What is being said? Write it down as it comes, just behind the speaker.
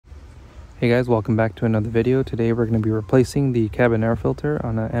Hey guys, welcome back to another video. Today we're going to be replacing the cabin air filter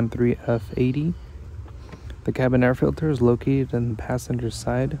on a M3 F80. The cabin air filter is located in the passenger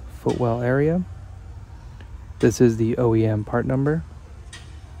side footwell area. This is the OEM part number.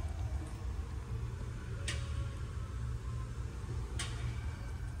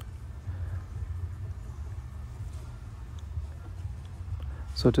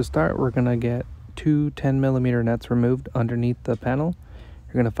 So to start, we're going to get two 10mm nuts removed underneath the panel.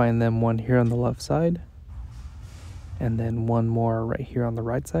 You're going to find them one here on the left side and then one more right here on the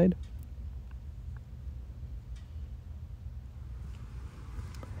right side.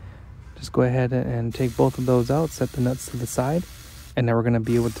 Just go ahead and take both of those out, set the nuts to the side, and now we're going to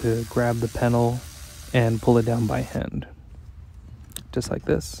be able to grab the panel and pull it down by hand. Just like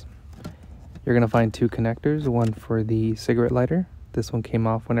this. You're going to find two connectors, one for the cigarette lighter. This one came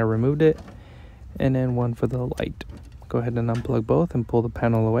off when I removed it, and then one for the light. Go ahead and unplug both and pull the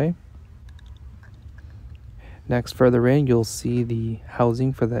panel away. Next, further in, you'll see the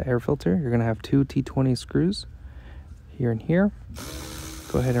housing for the air filter. You're going to have two T20 screws here and here.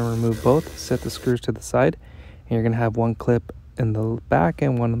 Go ahead and remove both, set the screws to the side, and you're going to have one clip in the back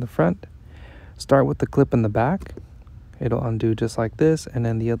and one in the front. Start with the clip in the back. It'll undo just like this, and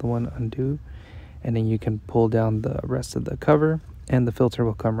then the other one undo, and then you can pull down the rest of the cover and the filter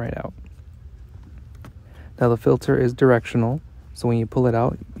will come right out. Now the filter is directional, so when you pull it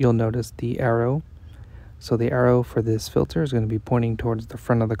out, you'll notice the arrow. So the arrow for this filter is going to be pointing towards the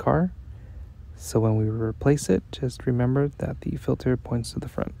front of the car. So when we replace it, just remember that the filter points to the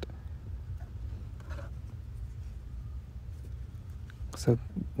front. So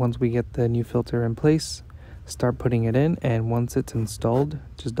once we get the new filter in place, start putting it in, and once it's installed,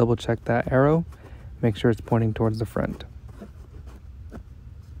 just double check that arrow, make sure it's pointing towards the front.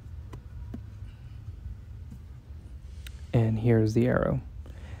 And here's the arrow.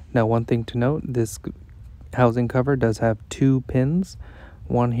 Now, one thing to note, this housing cover does have two pins,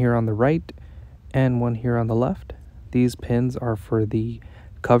 one here on the right and one here on the left. These pins are for the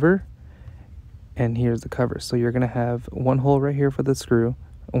cover, and here's the cover. So you're going to have one hole right here for the screw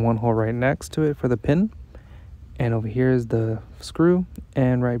and one hole right next to it for the pin, and over here is the screw,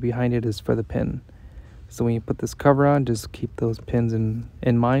 and right behind it is for the pin. So when you put this cover on, just keep those pins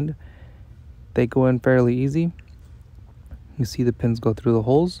in mind. They go in fairly easy. You see the pins go through the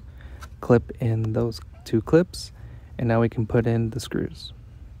holes, clip in those two clips, and now we can put in the screws.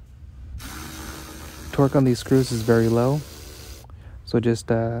 Torque on these screws is very low, so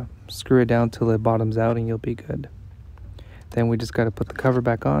just screw it down till it bottoms out and you'll be good. Then we just got to put the cover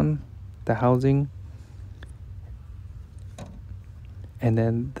back on, the housing, and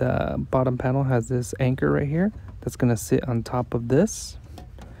then the bottom panel has this anchor right here that's going to sit on top of this.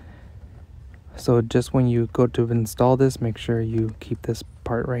 So just when you go to install this, make sure you keep this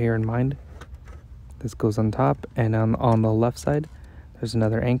part right here in mind. This goes on top, and on the left side, there's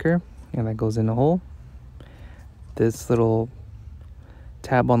another anchor, and that goes in a hole. This little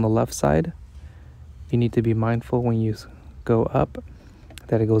tab on the left side, you need to be mindful when you go up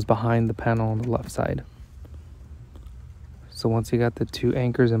that it goes behind the panel on the left side. So once you got the two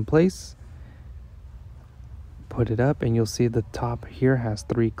anchors in place, put it up, and you'll see the top here has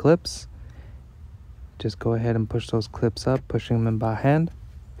 3 clips. Just go ahead and push those clips up, pushing them in by hand,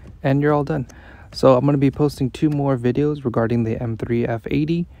 and you're all done. So I'm going to be posting 2 more videos regarding the M3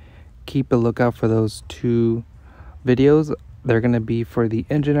 F80. Keep a lookout for those 2 videos. They're going to be for the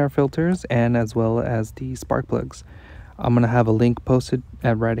engine air filters and as well as the spark plugs. I'm going to have a link posted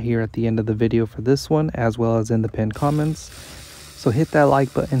right here at the end of the video for this one, as well as in the pinned comments. So hit that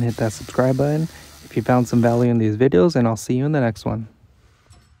like button, hit that subscribe button if you found some value in these videos, and I'll see you in the next one.